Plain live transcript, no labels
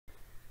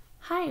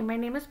Hi, my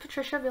name is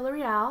Patricia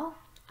Villarreal.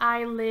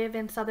 I live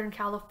in Southern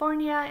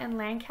California in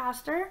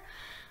Lancaster.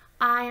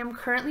 I am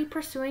currently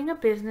pursuing a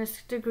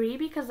business degree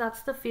because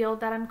that's the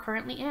field that I'm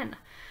currently in.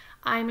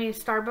 I'm a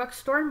Starbucks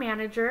store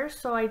manager,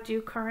 so I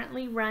do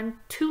currently run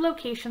 2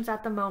 locations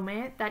at the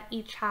moment that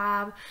each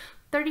have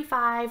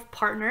 35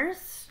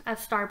 partners at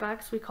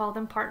Starbucks. We call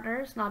them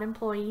partners, not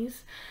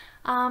employees.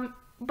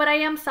 But I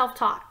am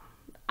self-taught.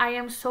 I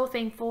am so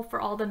thankful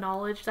for all the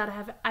knowledge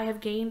that I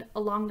have gained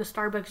along the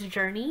Starbucks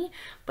journey,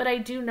 but I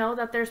do know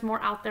that there's more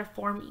out there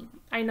for me.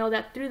 I know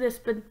that through this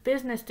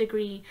business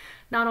degree,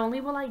 not only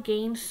will I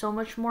gain so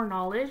much more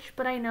knowledge,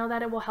 but I know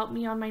that it will help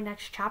me on my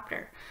next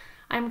chapter.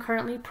 I'm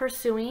currently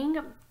pursuing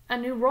a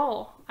new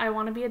role. I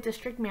want to be a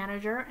district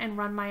manager and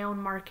run my own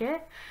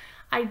market.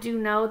 I do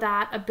know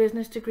that a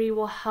business degree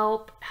will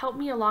help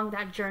me along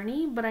that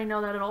journey, but I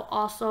know that it'll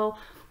also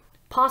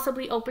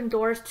possibly open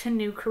doors to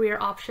new career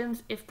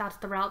options if that's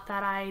the route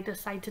that I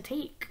decide to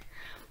take.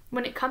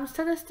 When it comes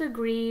to this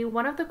degree,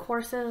 one of the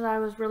courses I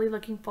was really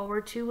looking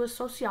forward to was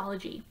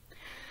sociology.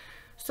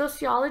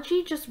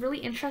 Sociology just really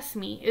interests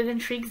me. It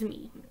intrigues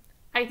me.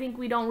 I think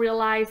we don't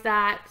realize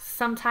that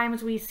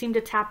sometimes we seem to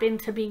tap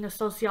into being a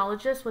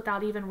sociologist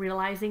without even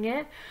realizing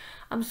it.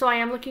 So I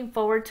am looking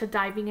forward to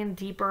diving in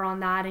deeper on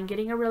that and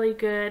getting a really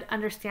good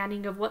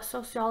understanding of what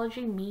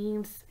sociology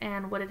means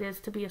and what it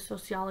is to be a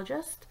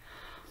sociologist.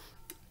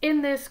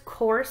 In this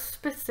course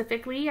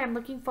specifically, I'm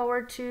looking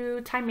forward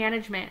to time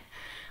management.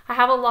 I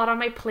have a lot on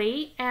my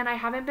plate and I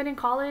haven't been in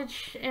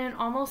college in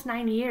almost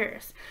 9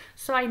 years.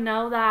 So I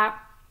know that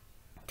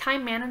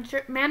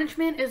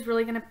management is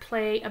really going to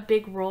play a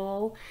big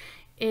role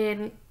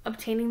in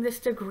obtaining this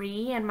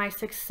degree and my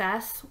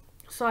success.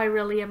 So I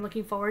really am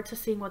looking forward to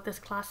seeing what this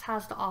class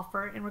has to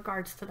offer in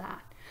regards to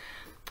that.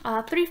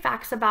 3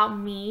 facts about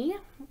me.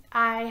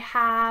 I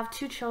have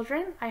 2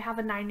 children. I have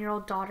a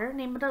 9-year-old daughter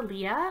named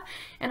Aaliyah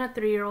and a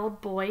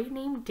 3-year-old boy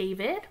named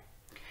David.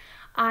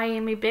 I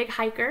am a big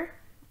hiker.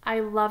 I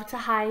love to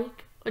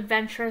hike,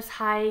 adventurous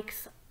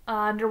hikes,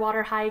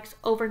 underwater hikes,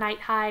 overnight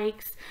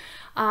hikes,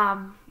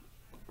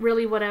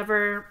 really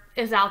whatever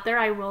is out there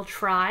I will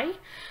try.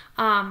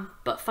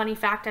 But funny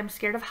fact, I'm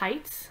scared of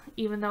heights.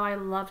 Even though I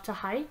love to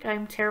hike,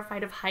 I'm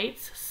terrified of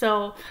heights.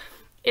 So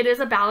it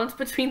is a balance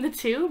between the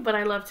two, but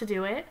I love to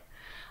do it.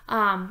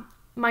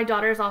 My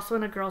daughter is also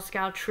in a Girl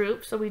Scout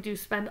troop, so we do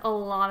spend a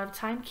lot of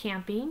time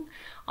camping.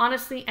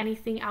 Honestly,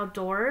 anything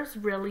outdoors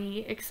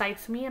really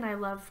excites me, and I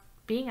love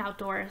being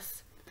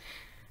outdoors.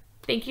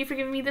 Thank you for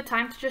giving me the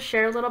time to just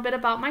share a little bit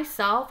about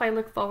myself. I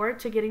look forward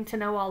to getting to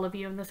know all of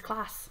you in this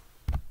class.